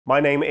My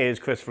name is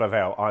Chris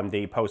Flavelle. I'm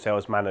the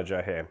post-sales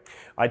manager here.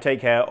 I take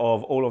care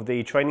of all of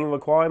the training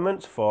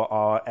requirements for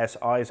our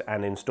SIs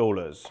and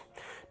installers.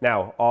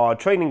 Now, our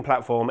training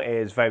platform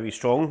is very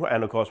strong,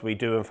 and of course we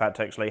do in fact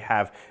actually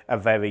have a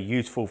very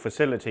useful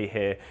facility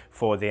here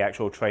for the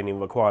actual training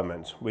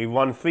requirements. We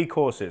run 3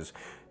 courses: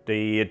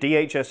 the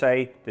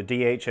DHSA, the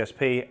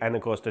DHSP, and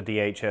of course the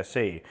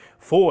DHSC.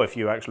 4 if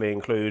you actually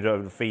include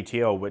the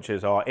VTO, which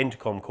is our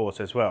intercom course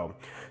as well.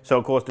 So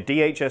of course the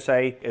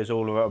DHSA is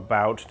all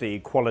about the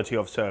quality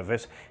of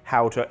service,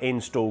 how to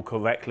install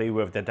correctly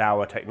with the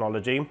Dahua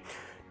technology.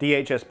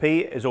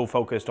 DHSP is all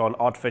focused on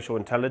artificial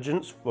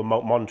intelligence,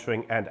 remote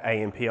monitoring, and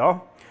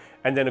ANPR.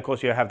 And then of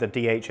course you have the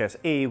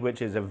DHSE,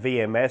 which is a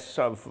VMS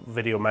of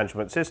video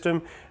management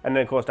system. And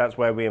then of course that's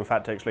where we in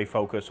fact actually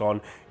focus on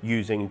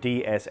using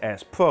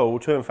DSS Pro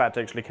to in fact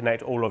actually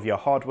connect all of your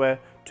hardware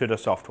to the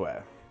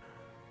software.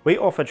 We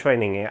offer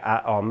training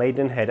at our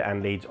Maidenhead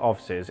and Leeds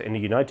offices in the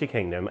United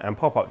Kingdom and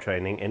pop-up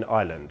training in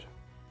Ireland.